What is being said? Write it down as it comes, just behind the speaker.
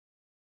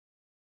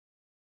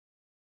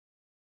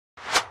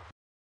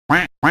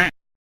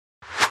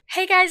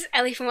Hey guys,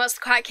 Ellie from What's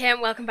the Quack here,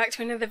 and welcome back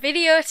to another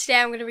video.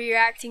 Today I'm going to be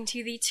reacting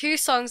to the two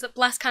songs that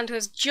Blas Cantó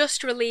has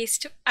just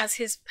released as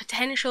his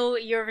potential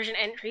Eurovision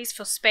entries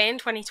for Spain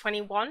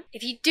 2021.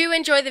 If you do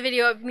enjoy the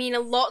video, it would mean a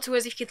lot to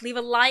us if you could leave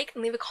a like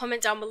and leave a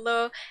comment down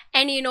below.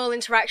 Any and all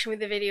interaction with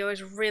the video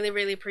is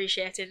really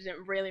appreciated, and it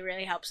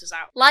really helps us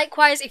out.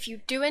 Likewise, if you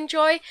do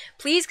enjoy,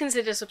 please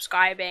consider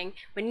subscribing.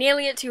 We're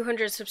nearly at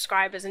 200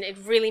 subscribers and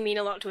it'd really mean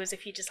a lot to us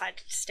if you decide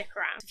to stick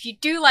around. If you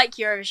do like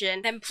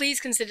Eurovision, then please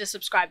consider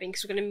subscribing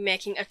because we're going to be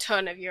making a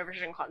ton of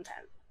Eurovision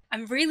content.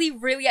 I'm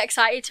really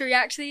excited to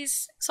react to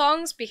these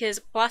songs because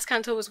Blas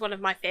Cantó was one of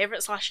my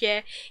favourites last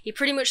year. He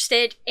pretty much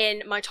stayed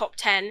in my top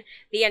 10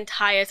 the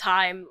entire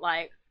time,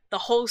 like the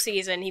whole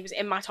season. He was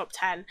in my top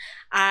 10.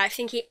 I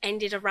think he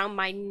ended around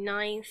my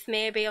 9th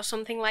maybe or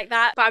something like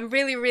that. But I'm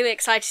really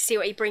excited to see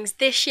what he brings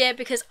this year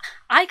because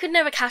I could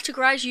never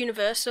categorise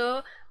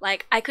Universo.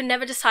 Like, I could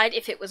never decide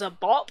if it was a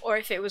bop or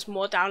if it was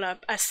more down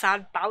a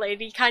sad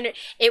ballady kind of.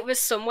 It was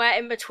somewhere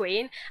in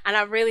between, and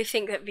I really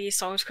think that these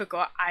songs could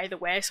go either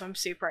way, so I'm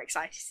super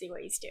excited to see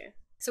what he's doing.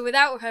 So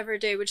without further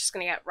ado, we're just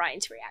going to get right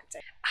into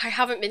reacting. I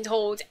haven't been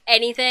told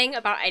anything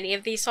about any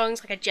of these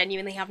songs, like I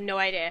genuinely have no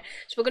idea.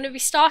 So we're going to be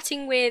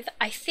starting with,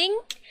 I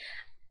think,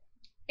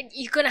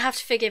 you're going to have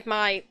to forgive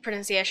my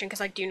pronunciation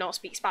because I do not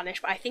speak Spanish,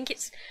 but I think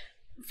it's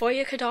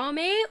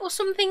Quedarme or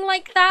something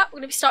like that. We're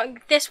going to be starting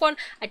with this one.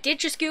 I did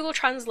just Google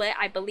Translate.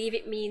 I believe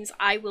it means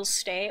I will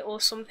stay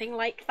or something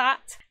like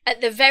that.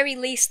 At the very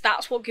least,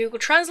 that's what Google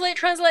Translate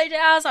translated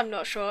it as. I'm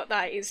not sure.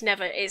 That is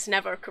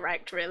never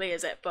correct, really,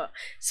 is it? But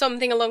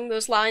something along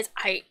those lines.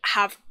 I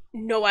have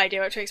no idea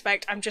what to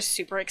expect. I'm just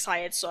super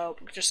excited, so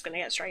we're just going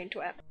to get straight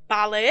into it.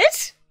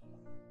 Ballad?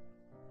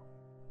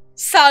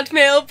 Sad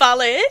male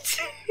ballad?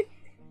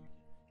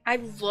 I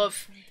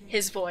love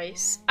his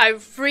voice. I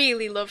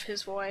really love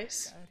his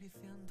voice.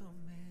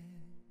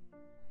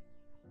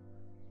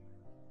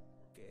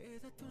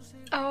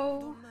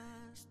 Oh,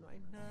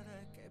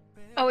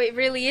 it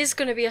really is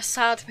gonna be a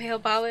sad male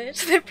ballad.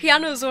 The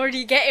piano's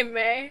already getting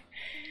me.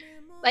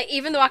 Like,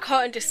 even though I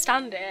can't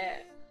understand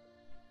it.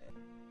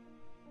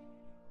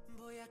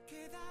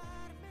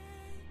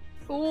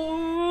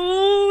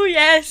 Ooh,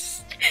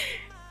 yes.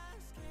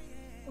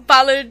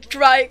 Ballad,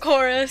 right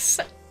chorus.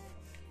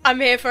 I'm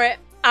here for it.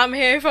 I'm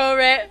here for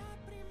it.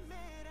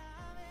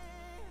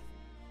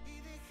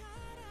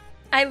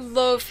 I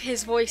love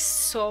his voice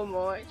so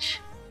much.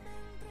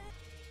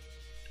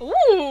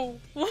 Ooh,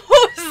 what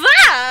was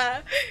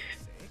that?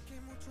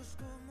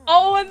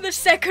 Oh, and the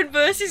second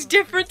verse is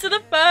different to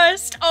the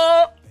first.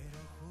 Oh,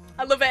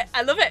 I love it.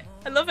 I love it.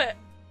 I love it.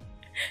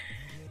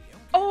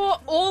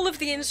 Oh, all of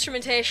the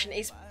instrumentation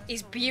is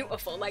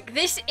beautiful. Like,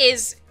 this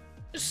is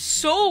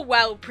so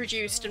well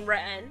produced and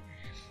written.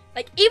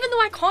 Like, even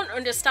though I can't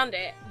understand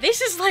it, this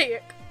is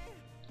like,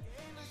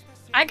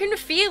 I can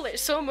feel it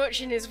so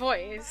much in his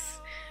voice.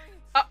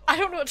 I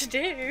don't know what to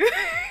do.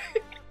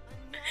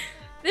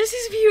 This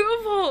is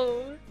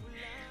beautiful.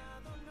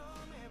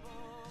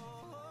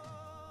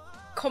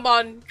 Come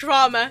on,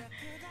 drama.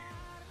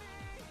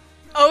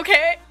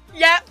 Okay,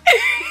 yeah.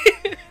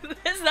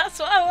 That's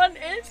what I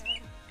wanted.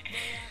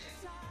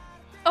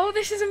 Oh,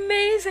 this is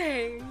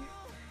amazing.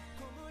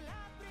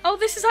 Oh,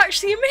 this is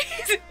actually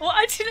amazing! Well,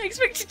 I didn't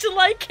expect you to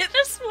like it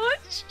this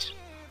much!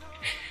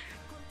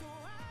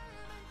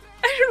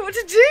 I don't know what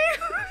to do!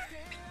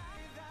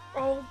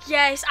 Oh,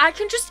 yes, I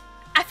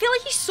feel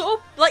like he's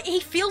so, like, he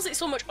feels it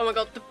so much. Oh my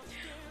god,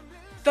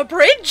 the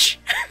bridge!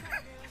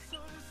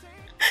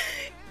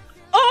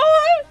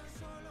 Oh!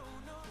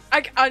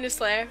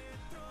 Honestly,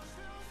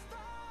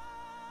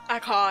 I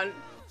can't.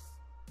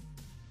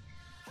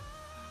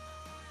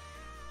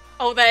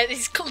 Oh, there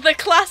is the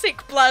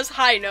classic Blas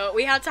high note.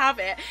 We had to have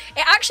it.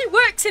 It actually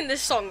works in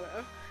this song,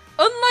 though.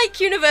 Unlike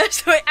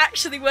Universo, it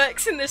actually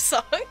works in this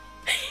song.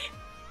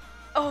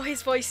 Oh,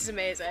 his voice is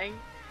amazing.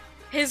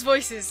 His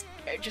voice is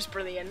just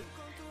brilliant.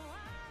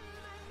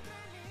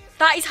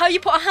 That is how you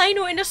put a high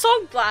note in a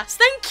song, Blas.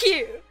 Thank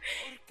you.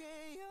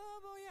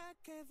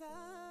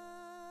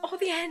 Oh,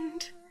 the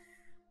end.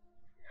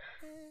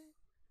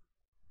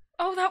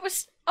 Oh, that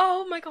was...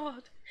 Oh, my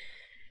God.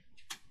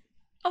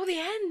 Oh, the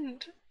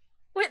end.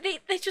 Wait,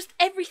 they just,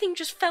 everything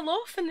just fell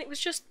off and it was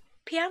just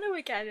piano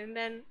again, and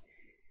then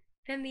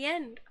the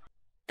end.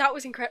 That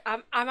was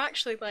incredible. I'm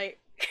actually like,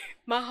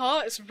 my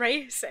heart is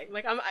racing.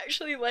 Like, I'm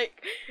actually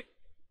like,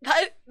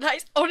 that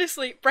is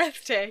honestly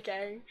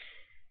breathtaking.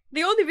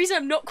 The only reason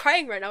I'm not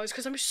crying right now is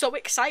because I'm so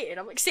excited.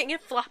 I'm like sitting here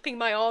flapping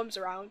my arms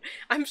around.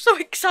 I'm so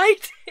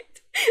excited.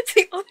 It's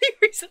the only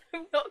reason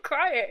I'm not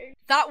crying.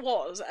 That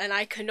was, and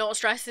I cannot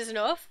stress this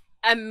enough,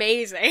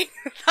 amazing.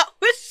 That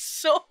was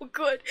so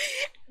good.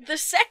 The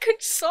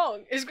second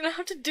song is gonna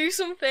have to do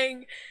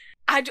something.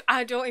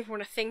 I don't even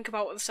want to think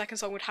about what the second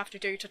song would have to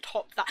do to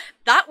top that.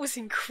 That was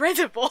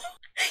incredible.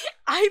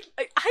 I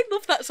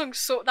love that song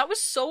so. That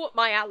was so up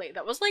my alley.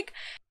 That was like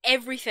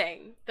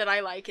everything that I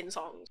like in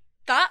songs.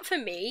 That for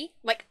me,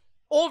 like,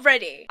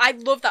 already, I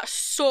love that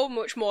so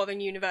much more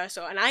than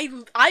Universo, and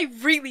I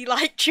really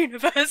liked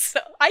Universo.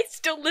 I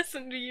still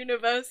listen to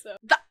Universo.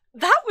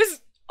 That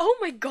was, oh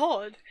my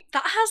god.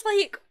 That has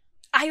like,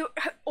 I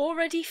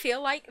already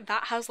feel like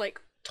that has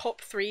like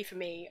top 3 for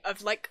me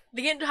of like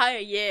the entire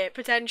year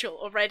potential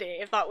already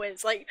if that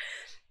wins. Like,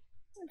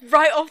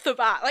 right off the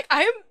bat. Like,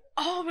 I am,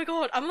 oh my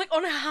god, I'm like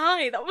on a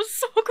high. That was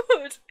so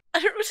good. I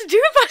don't know what to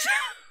do with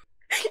myself.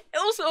 It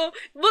also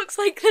looks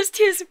like there's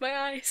tears in my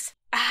eyes.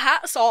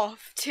 Hats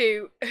off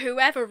to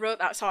whoever wrote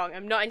that song.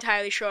 I'm not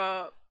entirely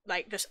sure,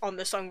 like, this on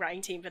the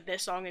songwriting team for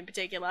this song in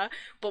particular,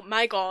 but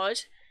my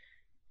god,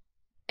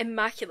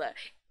 immaculate.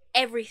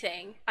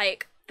 Everything,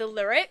 like the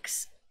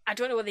lyrics, I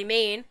don't know what they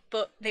mean,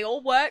 but they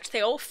all worked,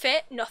 they all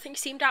fit, nothing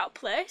seemed out of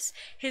place.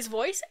 His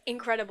voice,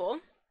 incredible.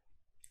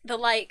 The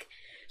like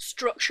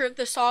structure of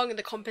the song and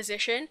the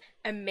composition,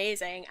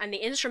 amazing. And the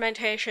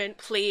instrumentation,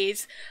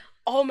 please.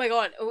 Oh my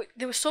god,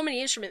 there were so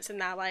many instruments in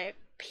there, like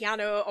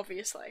piano,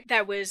 obviously.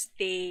 There was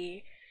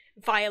the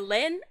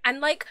violin, and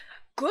like,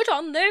 good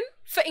on them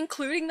for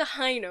including the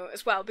high note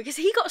as well, because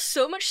he got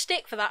so much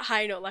stick for that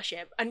high note last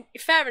year, and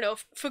fair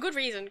enough, for good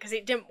reason, because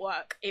it didn't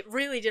work. It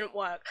really didn't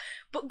work.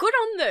 But good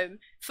on them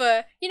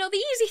for, you know,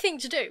 the easy thing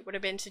to do would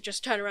have been to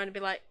just turn around and be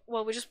like,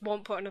 well, we just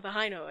won't put another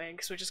high note in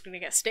because we're just going to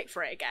get stick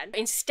for it again.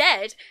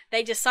 Instead,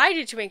 they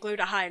decided to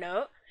include a high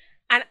note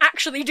and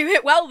actually do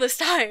it well this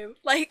time.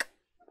 Like,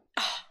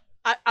 oh,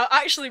 I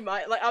actually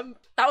might, like,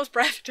 that was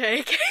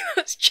breathtaking.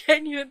 That's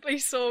genuinely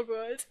so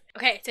good.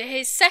 Okay, to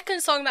his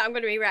second song that I'm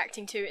going to be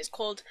reacting to, it's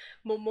called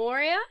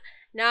Memoria.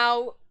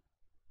 Now,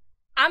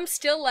 I'm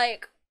still,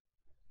 like,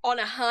 on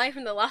a high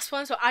from the last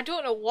one, so I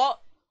don't know what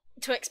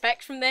to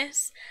expect from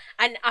this.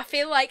 And I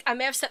feel like I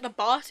may have set the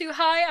bar too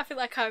high. I feel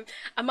like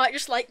I might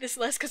just like this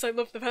less because I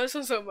love the first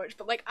one so much,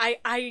 but, like,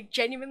 I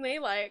genuinely,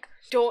 like,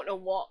 don't know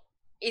what.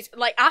 Is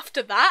like,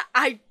 after that,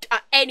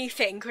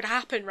 anything could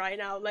happen right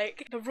now.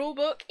 Like, the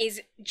rulebook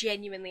is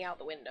genuinely out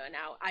the window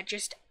now. I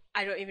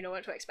don't even know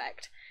what to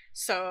expect.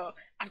 So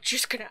I'm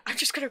just gonna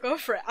go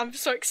for it. I'm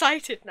so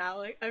excited now.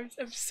 Like, I'm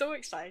so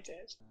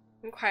excited.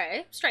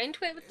 Okay, straight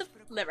into it with the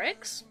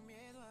lyrics.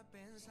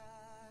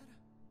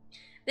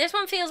 This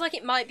one feels like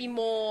it might be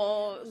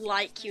more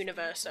like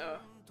Universo,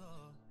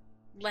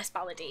 less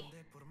ballady,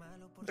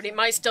 but it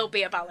might still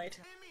be a ballad.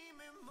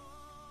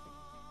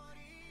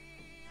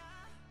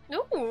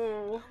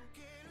 Ooh.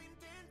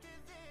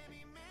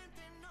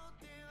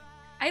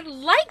 I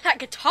like that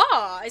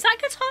guitar. Is that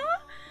guitar?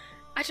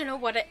 I don't know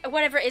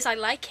whatever it is, I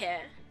like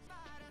it.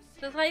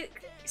 It's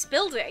like, it's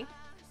building.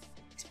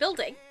 It's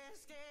building.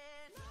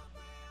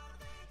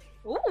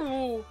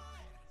 Ooh.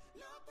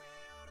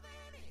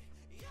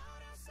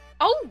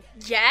 Oh,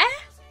 yeah?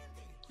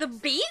 The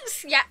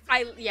beats? Yeah,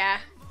 yeah.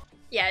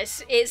 Yeah,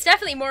 it's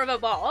definitely more of a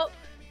bop.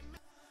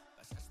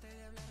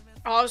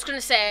 Oh, I was gonna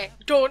say,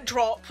 don't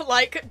drop,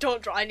 like,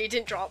 don't drop, and he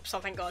didn't drop, so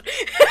thank god.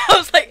 I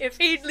was like, if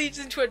he leads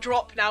into a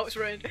drop, now it's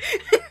ruined.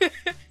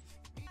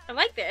 I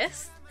like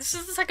this. This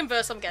is the second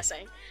verse, I'm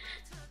guessing.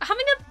 I'm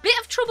having a bit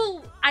of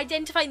trouble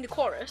identifying the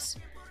chorus,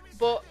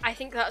 but I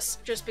think that's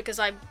just because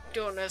I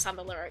don't understand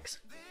the lyrics.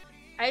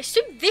 I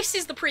assume this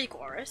is the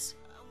pre-chorus.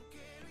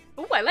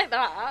 Oh, I like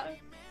that.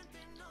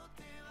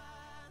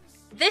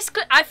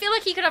 I feel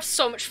like he could have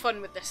so much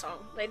fun with this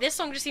song. Like, this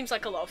song just seems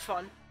like a lot of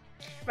fun.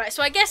 Right,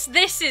 so I guess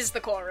this is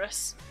the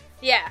chorus.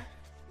 Yeah,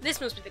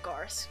 this must be the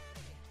chorus.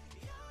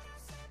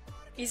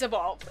 He's a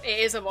bop.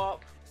 It is a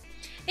bop.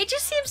 It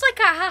just seems like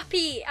a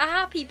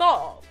happy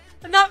bop.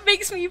 And that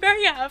makes me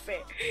very happy.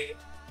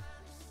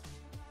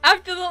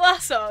 After the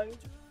last song,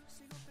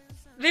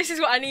 this is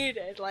what I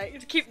needed, like,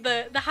 to keep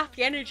the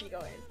happy energy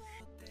going.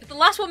 The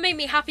last one made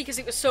me happy because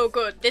it was so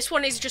good. This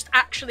one is just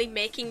actually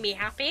making me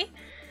happy.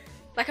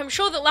 Like, I'm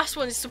sure the last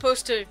one is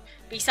supposed to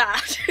be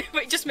sad,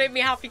 but it just made me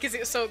happy because it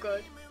was so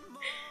good.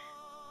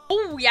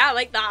 Oh yeah, I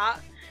like that.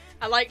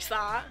 I liked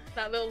that.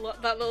 That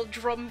little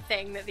drum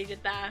thing that they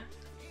did there.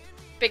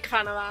 Big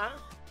fan of that.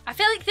 I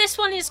feel like this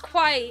one is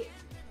quite...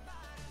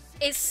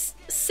 It's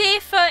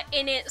safer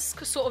in its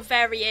sort of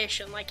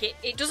variation. Like,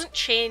 it doesn't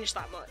change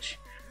that much.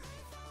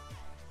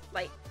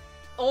 Like,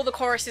 all the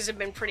choruses have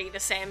been pretty the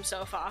same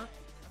so far.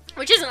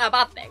 Which isn't a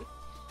bad thing.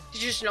 It's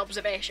just an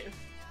observation.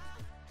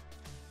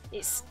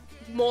 It's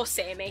more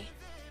samey.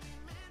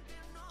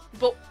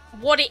 But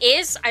what it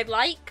is, I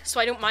like, so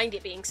I don't mind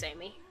it being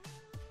samey.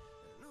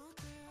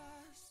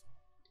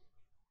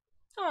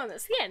 Oh, and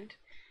that's the end.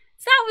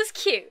 So that was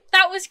cute.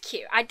 That was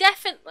cute. I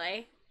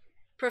definitely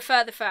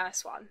prefer the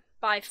first one,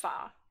 by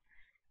far.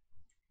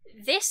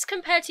 This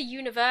compared to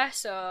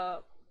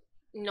Universo,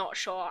 not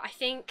sure. I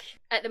think,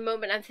 at the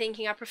moment, I'm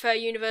thinking I prefer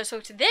Universo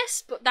to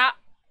this, but that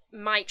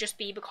might just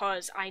be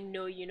because I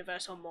know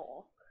Universo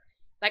more.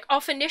 Like,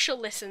 off initial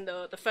listen,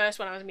 though, the first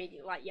one I was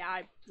immediately like, yeah,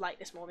 I like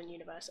this more than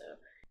Universo.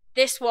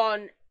 This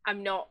one,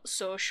 I'm not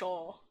so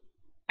sure.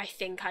 I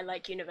think I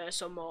like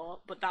Universo more,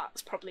 but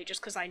that's probably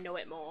just because I know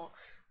it more.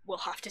 We'll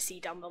have to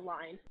see down the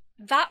line.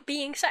 That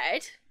being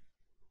said,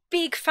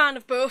 big fan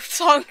of both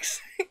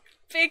songs.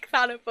 Big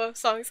fan of both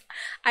songs.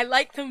 I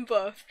like them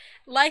both.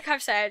 Like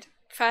I've said,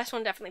 first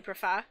one definitely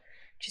prefer,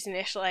 just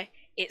initially.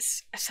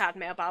 It's a sad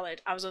male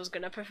ballad. I was always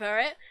going to prefer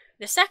it.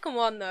 The second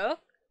one, though,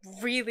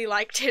 really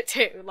liked it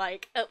too.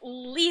 Like, at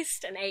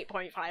least an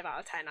 8.5 out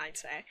of 10, I'd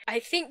say. I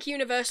think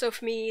Universo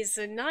for me is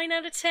a 9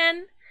 out of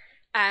 10.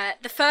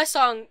 The first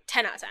song,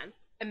 10 out of 10.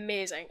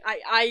 Amazing.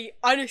 I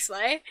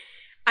honestly,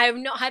 I have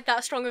not had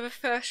that strong of a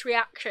first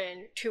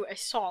reaction to a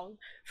song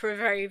for a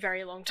very,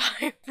 very long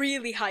time.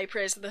 Really high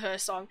praise for the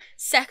first song.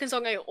 Second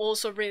song I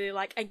also really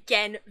like.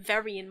 Again,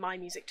 very in my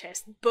music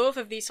taste. Both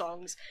of these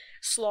songs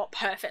slot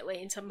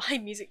perfectly into my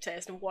music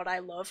taste and what I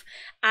love.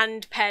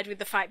 And paired with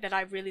the fact that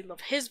I really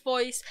love his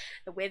voice,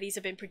 the way these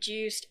have been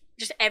produced,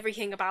 just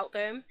everything about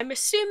them. I'm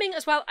assuming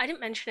as well, I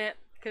didn't mention it,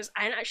 because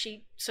I hadn't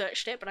actually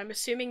searched it, but I'm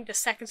assuming the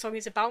second song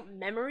is about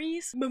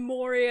memories.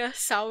 Memoria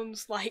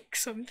sounds like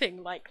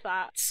something like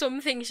that.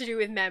 Something to do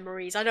with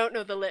memories. I don't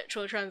know the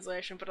literal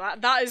translation,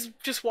 but that is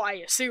just what I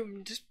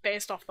assumed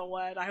based off the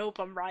word. I hope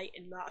I'm right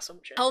in that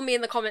assumption. Tell me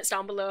in the comments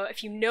down below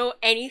if you know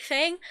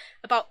anything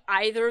about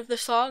either of the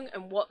song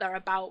and what they're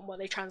about and what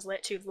they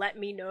translate to. Let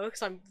me know,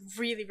 because I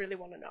really, really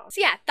want to know.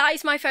 So yeah, that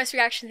is my first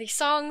reaction to these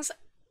songs.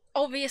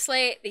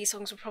 Obviously, these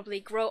songs will probably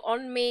grow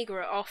on me,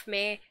 grow off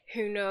me,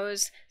 who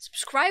knows.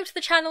 Subscribe to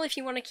the channel if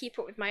you want to keep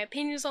up with my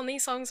opinions on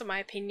these songs and my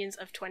opinions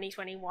of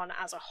 2021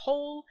 as a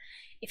whole.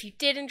 If you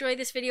did enjoy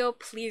this video,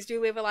 please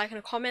do leave a like and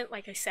a comment.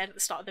 Like I said at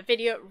the start of the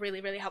video, it really,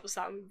 really helps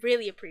out and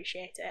really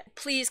appreciate it.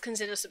 Please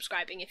consider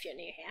subscribing if you're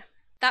new here.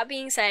 That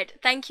being said,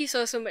 thank you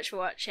so much for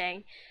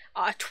watching.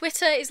 Our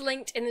Twitter is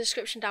linked in the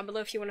description down below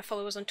if you want to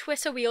follow us on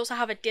Twitter. We also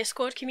have a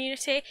Discord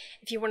community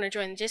if you want to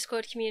join the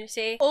Discord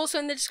community. Also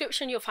in the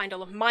description you'll find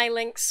all of my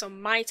links, so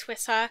my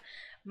Twitter,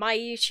 my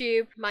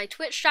YouTube, my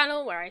Twitch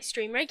channel where I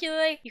stream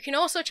regularly. You can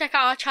also check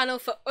out our channel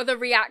for other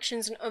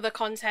reactions and other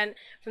content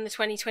from the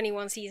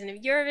 2021 season of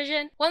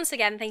Eurovision. Once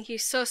again, thank you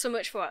so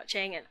much for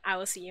watching, and I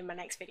will see you in my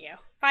next video.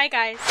 Bye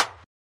guys!